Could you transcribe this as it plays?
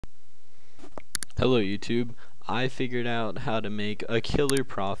Hello YouTube. I figured out how to make a killer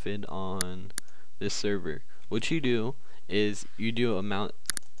profit on this server. What you do is you do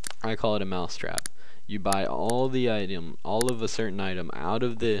I call it a mousetrap. You buy all of a certain item out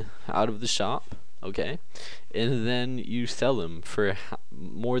of the shop, okay? And then you sell them for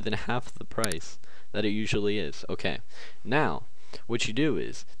more than half the price that it usually is. Okay. Now, what you do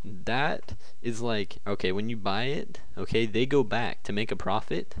is that is like, okay, when you buy it, okay, they go back to make a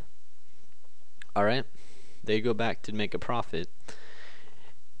profit. Alright, they go back to make a profit,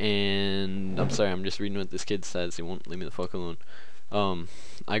 and I'm sorry, I'm just reading what this kid says. He won't leave me the fuck alone.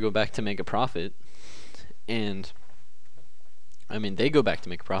 I go back to make a profit, and they go back to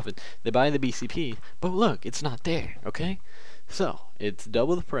make a profit. They buy the BCP, but look, it's not there. Okay, so it's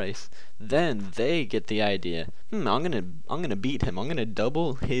double the price. Then they get the idea. I'm gonna beat him. I'm gonna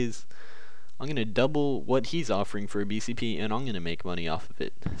double what he's offering for a BCP, and I'm gonna make money off of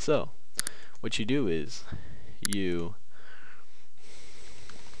it. So what you do is you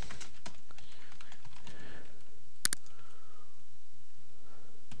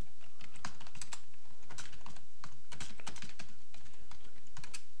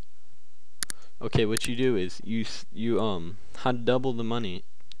how to double the money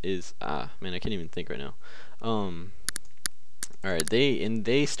is man, I can't even think right now. Alright,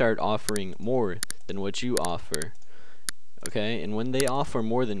 they start offering more than what you offer. Okay, and when they offer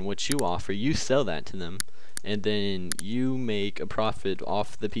more than what you offer, you sell that to them, and then you make a profit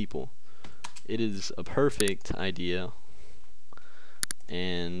off the people. It is a perfect idea,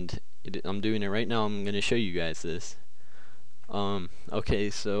 and I'm doing it right now. I'm gonna show you guys this.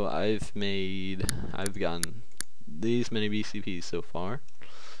 Okay, so I've gotten these many BCPs so far.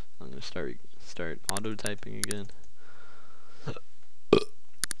 I'm gonna start auto typing again.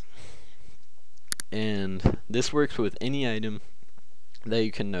 And this works with any item that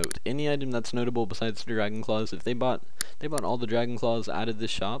you can note. Any item that's notable besides the dragon claws. If they bought all the dragon claws out of this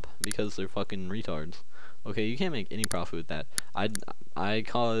shop because they're fucking retards. Okay, you can't make any profit with that. I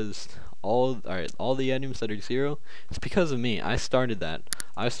caused all the items that are 0. It's because of me. I started that.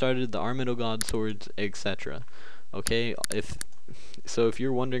 I started the Armageddon God swords, etc. Okay, if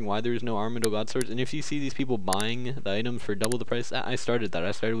you're wondering why there's no Armageddon God swords, and if you see these people buying the items for double the price, I started that.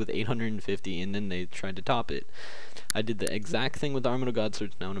 I started with 850, and then they tried to top it. I did the exact thing with the Armageddon God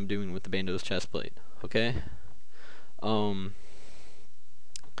swords now, and I'm doing with the Bando's chestplate. Okay.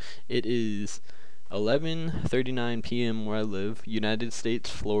 It is 11:39 p.m. where I live, United States,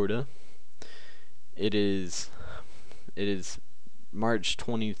 Florida. It is March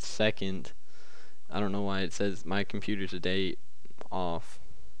 22nd. I don't know why it says my computer's a day off.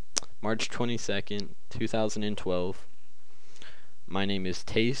 March 22nd, 2012. My name is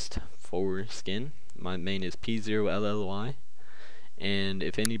Taste for Skin. My main is P0LLY. And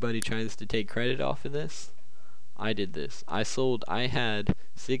if anybody tries to take credit off of this, I did this. I had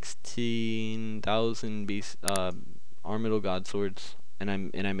 16,000 Armageddon God swords, and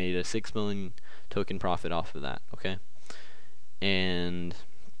I made a 6 million token profit off of that. Okay, and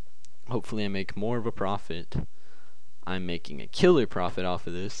hopefully I make more of a profit. I'm making a killer profit off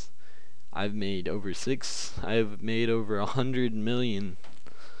of this. I've made over 100 million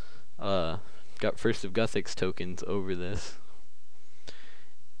got First of Guthix tokens over this,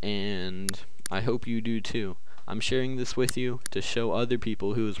 and I hope you do too. I'm sharing this with you to show other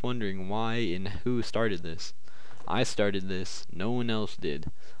people who is wondering why and who started this. I started this. No one else did.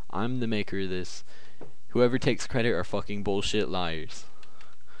 I'm the maker of this. Whoever takes credit are fucking bullshit liars.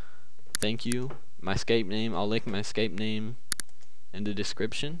 Thank you. My Skype name, I'll link my Skype name in the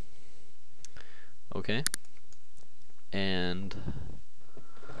description. Okay. And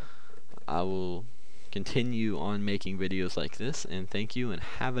I will continue on making videos like this, and thank you, and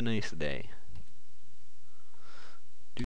have a nice day.